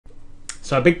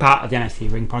So a big part of the NFC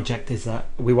Ring project is that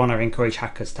we want to encourage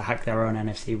hackers to hack their own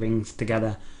NFC rings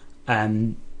together.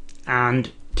 And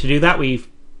to do that, we've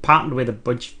partnered with a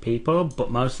bunch of people,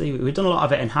 but mostly we've done a lot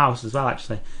of it in-house as well,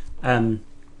 actually. But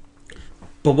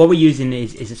what we're using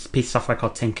is a piece of software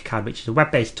called Tinkercad, which is a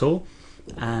web-based tool.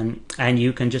 And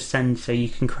you can just so you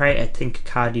can create a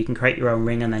Tinkercad, you can create your own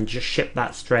ring and then just ship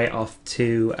that straight off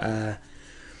to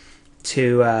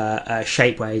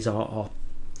Shapeways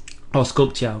or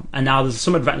Sculptio. And now there's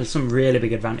some really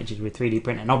big advantages with 3D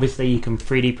printing. Obviously, you can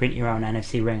 3D print your own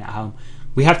NFC ring at home.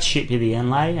 We have to ship you the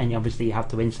inlay, and obviously you have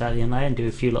to insert the inlay and do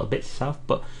a few little bits yourself.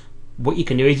 But what you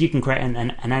can do is you can create an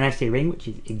NFC ring, which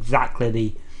is exactly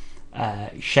the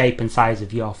shape and size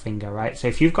of your finger, right? So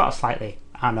if you've got a slightly,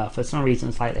 I don't know, for some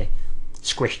reason slightly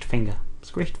squished finger,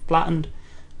 flattened,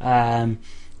 then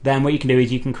what you can do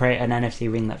is you can create an NFC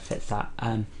ring that fits that.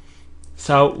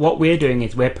 So what we're doing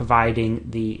is we're providing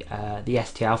the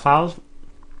STL files,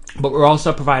 but we're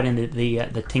also providing the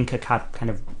Tinkercad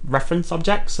kind of reference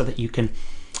objects so that you can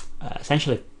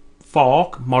essentially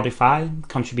fork, modify,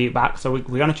 contribute back. So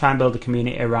we're going to try and build a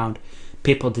community around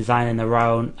people designing their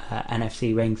own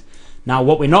NFC rings. Now,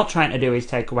 what we're not trying to do is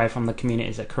take away from the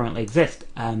communities that currently exist.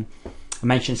 I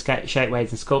mentioned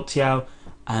Shapeways and Sculptio.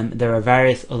 There are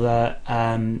various other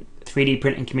 3D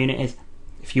printing communities.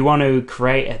 If you want to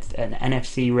create an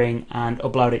NFC ring and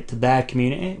upload it to their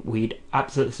community, we'd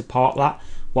absolutely support that.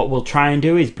 What we'll try and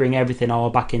do is bring everything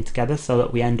all back in together so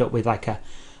that we end up with like a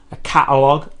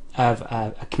catalogue of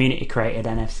a community created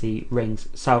NFC rings.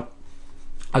 So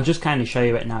I'll just kind of show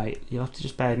you it now. You'll have to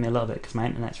just bear with me a little bit because my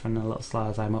internet's running a little slow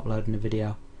as I'm uploading a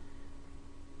video.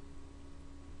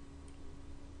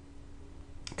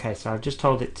 Okay, so I've just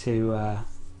told it to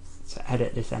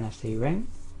edit this NFC ring.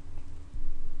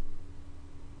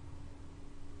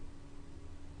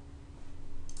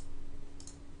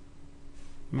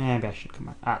 Maybe I should come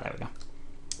back. Ah, there we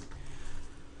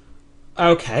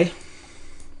go. Okay.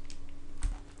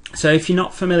 So if you're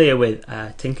not familiar with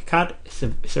Tinkercad,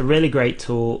 it's a really great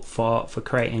tool for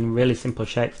creating really simple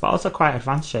shapes, but also quite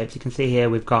advanced shapes. You can see here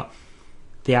we've got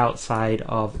the outside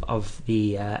of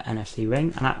the NFC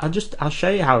ring, and I'll show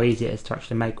you how easy it is to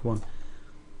actually make one.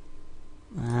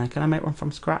 Can I make one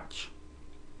from scratch?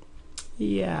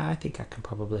 Yeah, I think I can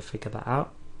probably figure that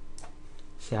out.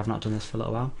 See, I've not done this for a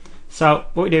little while. So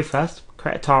what we do first,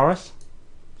 create a torus,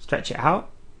 stretch it out.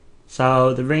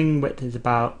 So the ring width is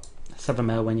about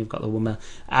 7mm when you've got the 1mm.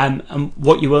 And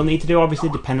what you will need to do, obviously,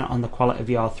 depending on the quality of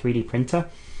your 3D printer,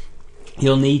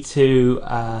 you'll need to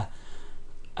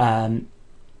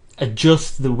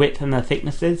adjust the width and the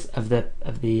thicknesses of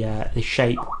the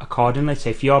shape accordingly. So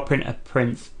if your printer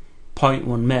prints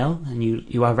 0.1mm and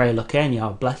you are very lucky and you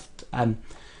are blessed,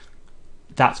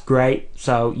 that's great.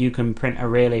 So you can print a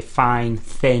really fine,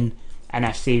 thin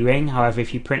NFC ring. However,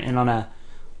 if you're printing on a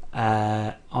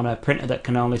printer that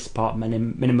can only support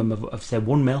minimum of say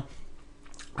 1mm,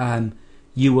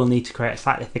 you will need to create a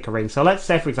slightly thicker ring. So let's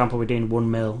say, for example, we're doing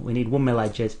 1mm. We need 1mm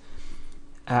edges.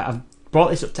 I've brought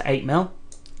this up to 8mm.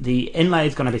 The inlay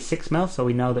is going to be 6mm, so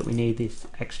we know that we need this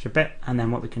extra bit. And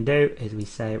then what we can do is we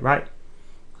say, right,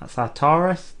 that's our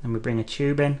torus, and we bring a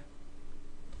tube in.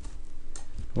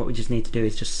 What we just need to do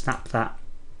is just snap that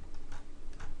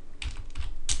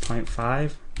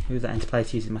 0.5, move that into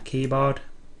place using my keyboard,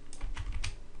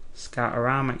 scout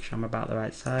around, make sure I'm about the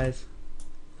right size,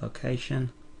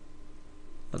 location,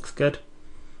 looks good.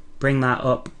 Bring that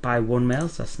up by 1mm,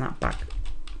 so snap back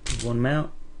to 1mm,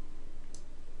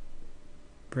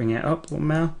 bring it up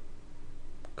 1mm,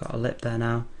 got a lip there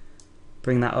now,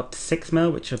 bring that up to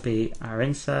 6mm, which will be our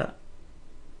insert.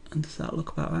 And does that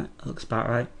look about right? It looks about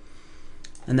right.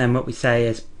 And then what we say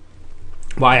is,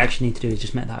 what I actually need to do is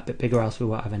just make that a bit bigger, else we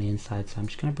won't have any inside. So I'm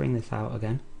just going to bring this out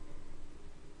again.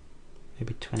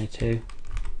 Maybe 22.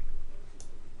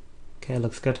 Okay,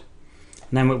 looks good.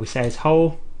 And then what we say is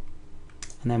whole.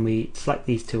 And then we select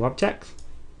these two objects,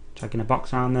 drag in a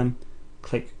box around them,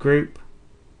 click group.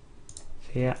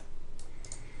 Here.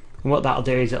 And what that'll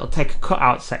do is it'll take a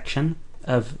cutout section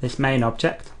of this main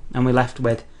object, and we're left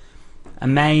with a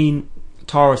main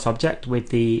torus object with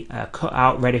the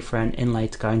cutout ready for an inlay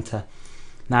to go into.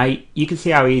 Now you can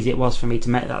see how easy it was for me to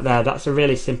make that there. That's a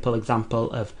really simple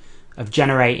example of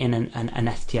generating an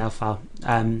STL file.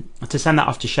 To send that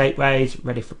off to Shapeways,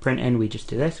 ready for printing, we just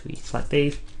do this. We select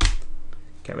these,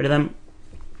 get rid of them.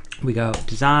 We go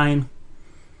design,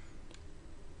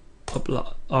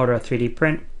 upload, order a 3D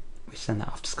print. We send that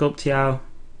off to Sculptio,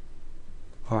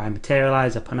 or I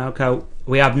materialize or Panoco.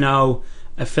 We have no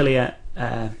affiliate.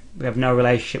 We have no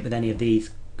relationship with any of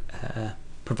these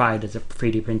providers of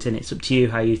 3D printing. It's up to you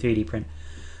how you 3D print,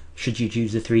 should you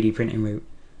choose the 3D printing route.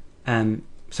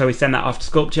 So we send that off to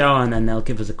Sculpture, and then they'll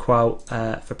give us a quote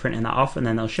for printing that off, and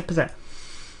then they'll ship us it.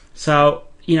 So,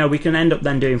 you know, we can end up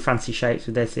then doing fancy shapes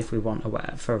with this if we want, or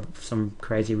whatever, for some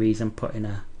crazy reason.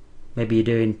 Maybe you're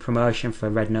doing promotion for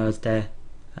Red Nose Day,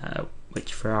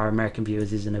 which for our American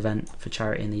viewers is an event for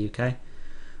charity in the UK.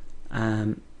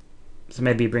 So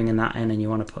maybe you're bringing that in and you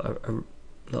want to put a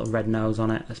little red nose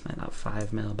on it. Let's make that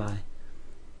 5mm by.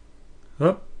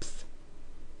 Oops.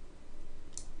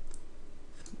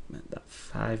 Make that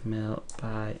 5mm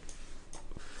by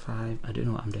 5. I don't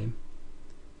know what I'm doing.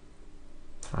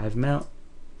 5mm.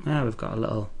 Now we've got a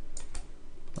little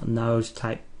nose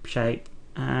type shape,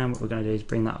 and what we're going to do is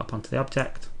bring that up onto the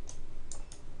object.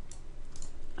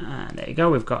 And there you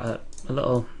go. We've got a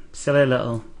little silly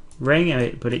little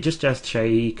ring, but it just to show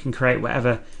you can create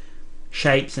whatever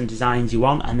shapes and designs you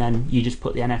want, and then you just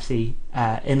put the NFC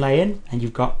inlay in, and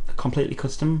you've got a completely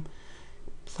custom,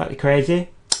 slightly crazy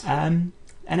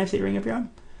NFC ring of your own.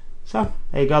 So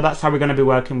there you go. That's how we're going to be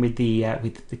working with the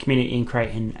community and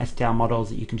creating STL models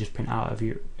that you can just print out of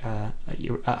your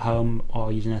at home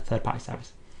or using a third-party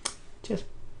service. Cheers.